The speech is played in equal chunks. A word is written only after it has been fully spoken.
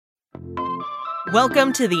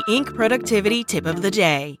Welcome to the Inc. Productivity Tip of the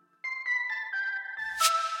Day.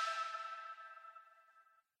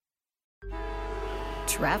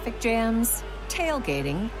 Traffic jams,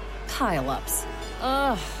 tailgating, pile-ups.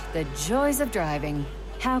 Ugh, the joys of driving.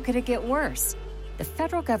 How could it get worse? The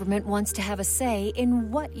federal government wants to have a say in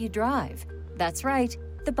what you drive. That's right.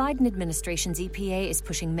 The Biden administration's EPA is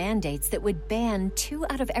pushing mandates that would ban 2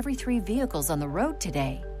 out of every 3 vehicles on the road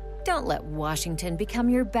today. Don't let Washington become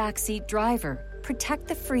your backseat driver. Protect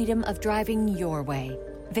the freedom of driving your way.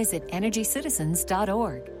 Visit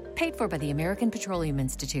EnergyCitizens.org. Paid for by the American Petroleum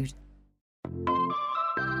Institute.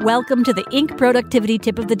 Welcome to the Inc. Productivity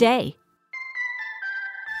Tip of the Day.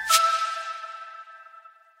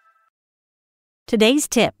 Today's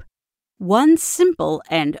tip: one simple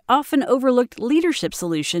and often overlooked leadership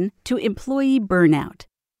solution to employee burnout.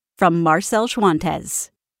 From Marcel Schwantes.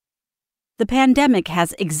 The pandemic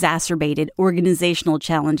has exacerbated organizational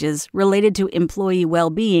challenges related to employee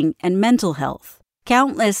well-being and mental health.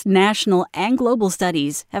 Countless national and global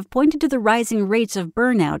studies have pointed to the rising rates of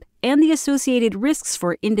burnout and the associated risks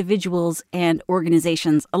for individuals and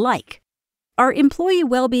organizations alike. Are employee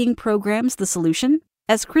well-being programs the solution?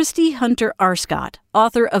 As Christy Hunter Arscott,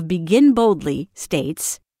 author of Begin Boldly,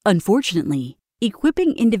 states, unfortunately,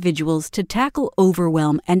 equipping individuals to tackle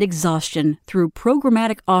overwhelm and exhaustion through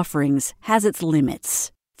programmatic offerings has its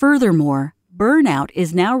limits. Furthermore, burnout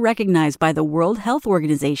is now recognized by the World Health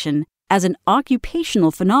Organization as an occupational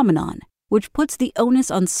phenomenon, which puts the onus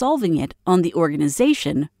on solving it on the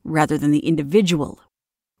organization rather than the individual.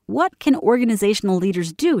 What can organizational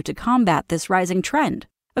leaders do to combat this rising trend?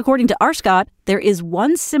 According to Arscott, there is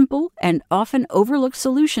one simple and often overlooked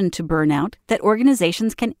solution to burnout that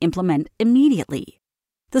organizations can implement immediately.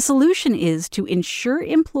 The solution is to ensure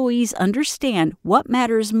employees understand what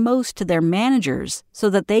matters most to their managers so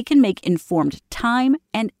that they can make informed time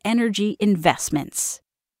and energy investments.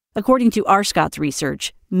 According to Arscott's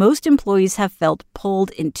research, most employees have felt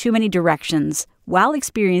pulled in too many directions while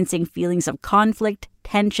experiencing feelings of conflict,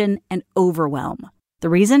 tension, and overwhelm. The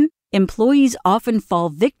reason? Employees often fall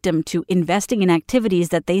victim to investing in activities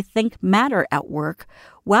that they think matter at work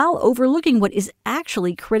while overlooking what is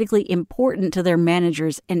actually critically important to their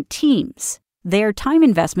managers and teams. Their time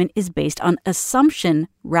investment is based on assumption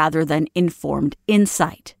rather than informed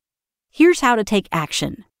insight. Here's how to take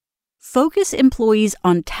action. Focus employees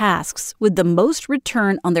on tasks with the most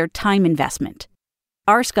return on their time investment.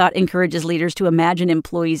 Arscott encourages leaders to imagine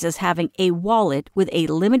employees as having a wallet with a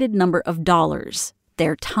limited number of dollars.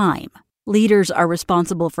 Their time. Leaders are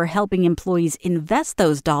responsible for helping employees invest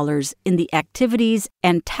those dollars in the activities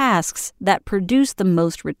and tasks that produce the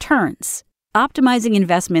most returns. Optimizing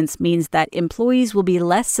investments means that employees will be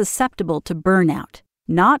less susceptible to burnout.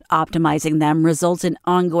 Not optimizing them results in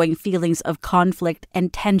ongoing feelings of conflict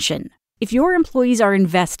and tension. If your employees are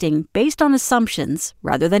investing based on assumptions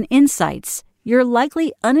rather than insights, you're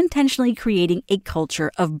likely unintentionally creating a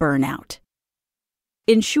culture of burnout.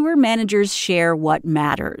 Ensure managers share what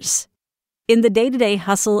matters. In the day-to-day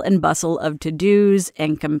hustle and bustle of to-dos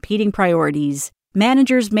and competing priorities,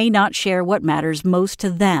 managers may not share what matters most to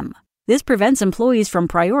them. This prevents employees from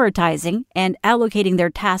prioritizing and allocating their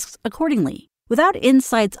tasks accordingly. Without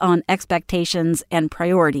insights on expectations and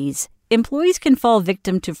priorities, employees can fall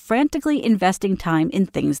victim to frantically investing time in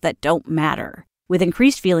things that don't matter, with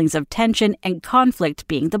increased feelings of tension and conflict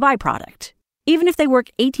being the byproduct. Even if they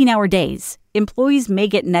work 18-hour days, employees may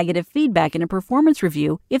get negative feedback in a performance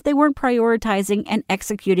review if they weren't prioritizing and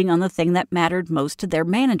executing on the thing that mattered most to their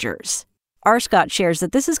managers. Arscott shares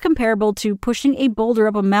that this is comparable to pushing a boulder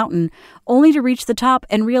up a mountain only to reach the top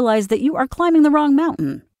and realize that you are climbing the wrong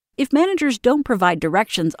mountain. If managers don't provide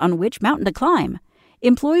directions on which mountain to climb,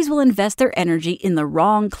 employees will invest their energy in the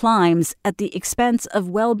wrong climbs at the expense of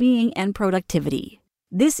well-being and productivity.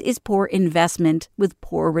 This is poor investment with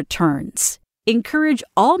poor returns. Encourage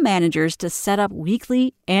all managers to set up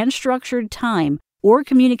weekly and structured time or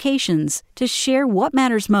communications to share what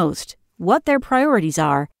matters most, what their priorities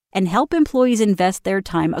are, and help employees invest their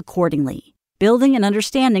time accordingly. Building an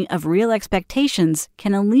understanding of real expectations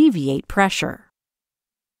can alleviate pressure.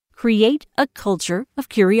 Create a culture of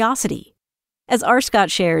curiosity. As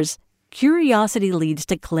Arscott shares, curiosity leads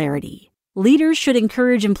to clarity. Leaders should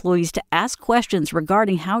encourage employees to ask questions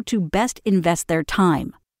regarding how to best invest their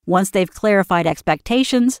time. Once they've clarified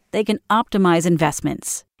expectations, they can optimize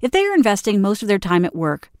investments. If they are investing most of their time at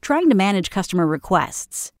work trying to manage customer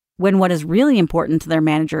requests, when what is really important to their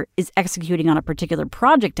manager is executing on a particular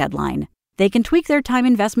project deadline, they can tweak their time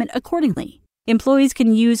investment accordingly. Employees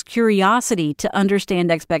can use curiosity to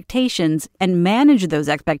understand expectations and manage those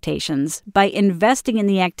expectations by investing in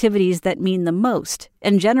the activities that mean the most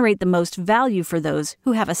and generate the most value for those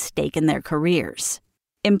who have a stake in their careers.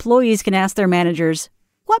 Employees can ask their managers,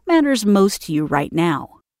 "What matters most to you right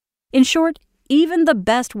now?" In short, even the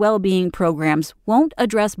best well-being programs won't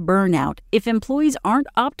address burnout if employees aren't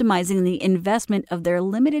optimizing the investment of their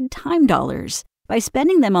limited time dollars by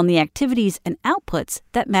spending them on the activities and outputs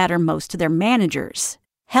that matter most to their managers.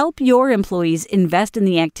 Help your employees invest in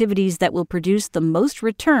the activities that will produce the most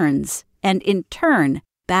returns and, in turn,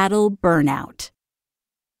 battle burnout.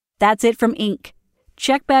 That's it from Inc.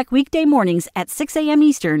 Check back weekday mornings at 6 a.m.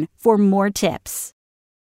 Eastern for more tips.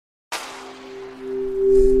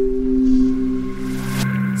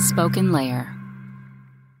 Spoken Layer.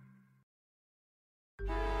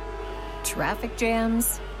 Traffic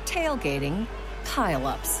jams, tailgating,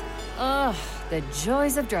 pile-ups. Ugh, the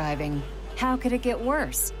joys of driving. How could it get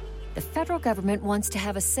worse? The federal government wants to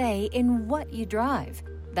have a say in what you drive.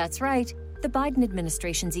 That's right. The Biden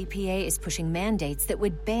administration's EPA is pushing mandates that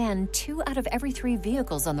would ban 2 out of every 3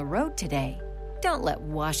 vehicles on the road today. Don't let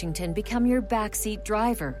Washington become your backseat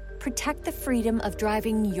driver. Protect the freedom of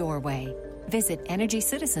driving your way. Visit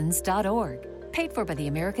EnergyCitizens.org. Paid for by the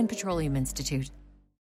American Petroleum Institute.